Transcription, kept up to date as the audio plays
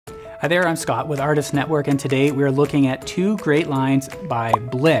Hi there, I'm Scott with Artist Network, and today we're looking at two great lines by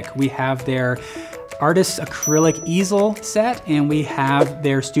Blick. We have their Artist Acrylic Easel set, and we have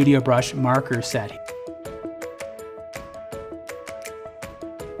their Studio Brush Marker set.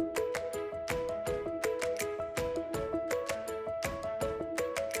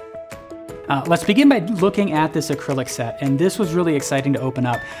 Let's begin by looking at this acrylic set, and this was really exciting to open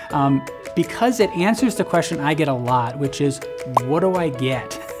up because it answers the question I get a lot, which is, what do I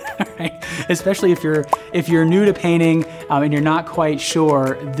get? Right? Especially if you're new to painting and you're not quite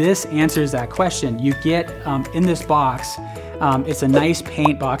sure, this answers that question. You get in this box, it's a nice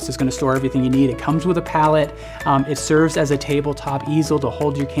paint box that's going to store everything you need. It comes with a palette. It serves as a tabletop easel to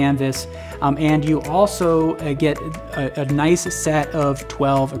hold your canvas, and you also get a nice set of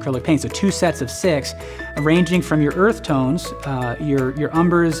 12 acrylic paints, so 2 sets of 6, ranging from your earth tones, your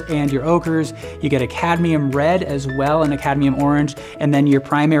umbers and your ochres. You get a cadmium red as well and a cadmium orange, and then your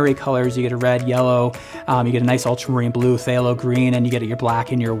primary colors, you get a red, yellow, you get a nice ultramarine blue, phthalo green, and you get your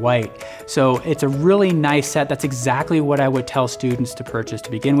black and your white. So it's a really nice set. That's exactly what I would tell students to purchase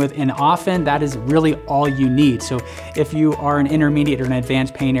to begin with, and often that is really all you need. So if you are an intermediate or an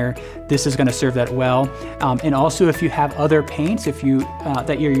advanced painter, this is going to serve that well. And also if you have other paints, if you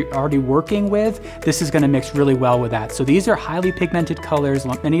that you're already working with, this is going to mix really well with that. So these are highly pigmented colors.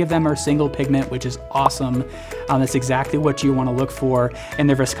 Many of them are single pigment, which is awesome. That's exactly what you want to look for, and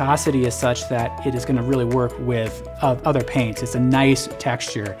their viscosity is such that it is going to really work with other paints. It's a nice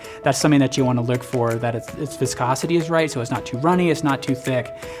texture. That's something that you want to look for, that its viscosity is right, so it's not too runny, it's not too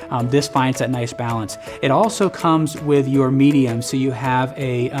thick. This finds that nice balance. It also comes with your medium, so you have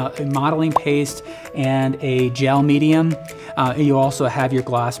a modeling paste and a gel medium. You also have your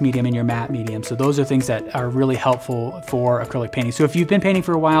gloss medium and your matte medium. So those are things that are really helpful for acrylic painting. So if you've been painting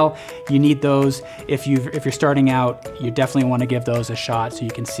for a while, you need those. If you're starting out, you definitely want to give those a shot so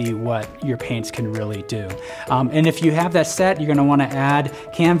you can see what your paints can really do. And if you have that set, you're going to want to add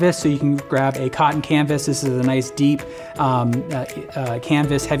canvas, so you can grab a cotton canvas. This is a nice deep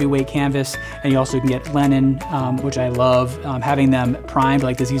canvas, heavyweight canvas, and you also can get linen, which I love. Having them primed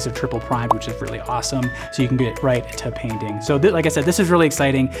like this, these are triple primed, which is really awesome, so you can get right to painting. So like I said, this is really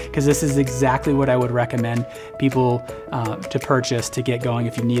exciting because this is exactly what I would recommend people to purchase to get going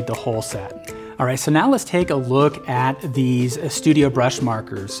if you need the whole set. All right, so now let's take a look at these studio brush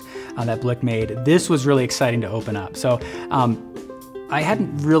markers that Blick made. This was really exciting to open up. So I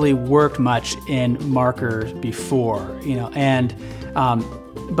hadn't really worked much in markers before, and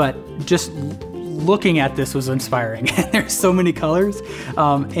but just looking at this was inspiring. There's so many colors,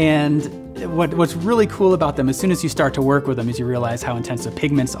 and what's really cool about them, as soon as you start to work with them, is you realize how intense the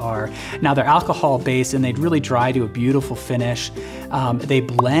pigments are. Now they're alcohol based, and they really dry to a beautiful finish. They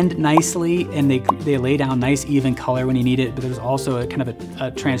blend nicely, and they lay down nice even color when you need it, but there's also a kind of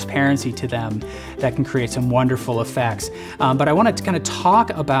a transparency to them that can create some wonderful effects. But I want to kind of talk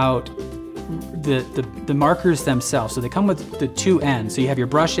about the markers themselves. So they come with the 2 ends. So you have your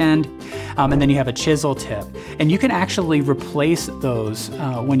brush end, and then you have a chisel tip. And you can actually replace those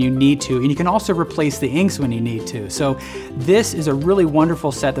when you need to, and you can also replace the inks when you need to. So this is a really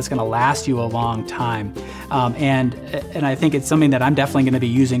wonderful set that's going to last you a long time. And I think it's something that I'm definitely going to be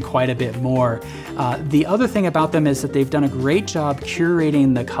using quite a bit more. The other thing about them is that they've done a great job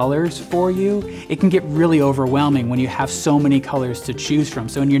curating the colors for you. It can get really overwhelming when you have so many colors to choose from.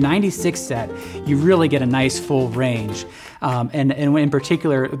 So in your 96 set, you really get a nice full range. And in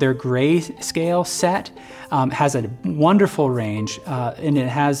particular, their grayscale set has a wonderful range, and it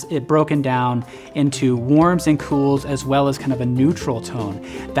has it broken down into warms and cools, as well as kind of a neutral tone.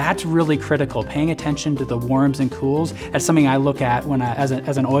 That's really critical, paying attention to the warms and cools. That's something I look at when as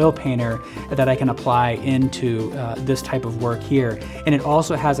an oil painter, that I can apply into this type of work here. And it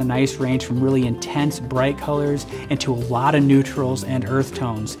also has a nice range from really intense bright colors into a lot of neutrals and earth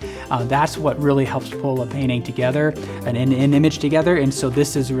tones. That's what really helps pull a painting together, an image together, and so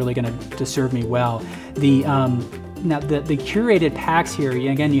this is really going to serve me well. Now the curated packs here,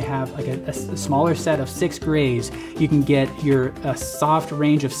 again, you have like a smaller set of 6 grays. You can get a soft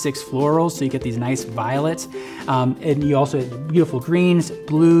range of 6 florals, so you get these nice violets, and you also have beautiful greens,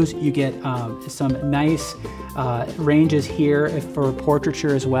 blues. You get some nice ranges here for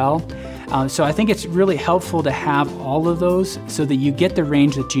portraiture as well. So I think it's really helpful to have all of those so that you get the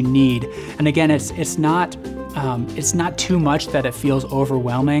range that you need. And again, it's not too much that it feels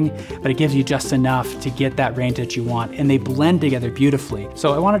overwhelming, but it gives you just enough to get that range that you want, and they blend together beautifully.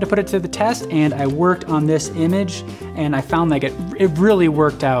 So I wanted to put it to the test, and I worked on this image, and I found like it really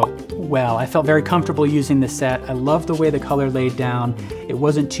worked out well. I felt very comfortable using this set. I love the way the color laid down. It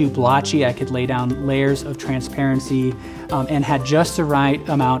wasn't too blotchy. I could lay down layers of transparency and had just the right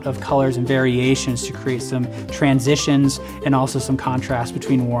amount of colors and variations to create some transitions and also some contrast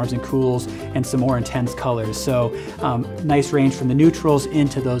between warms and cools and some more intense colors. So nice range from the neutrals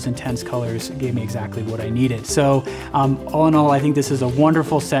into those intense colors gave me exactly what I needed. So all in all, I think this is a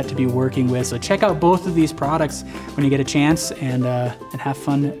wonderful set to be working with. So check out both of these products when you get a chance and have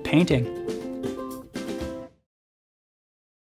fun painting.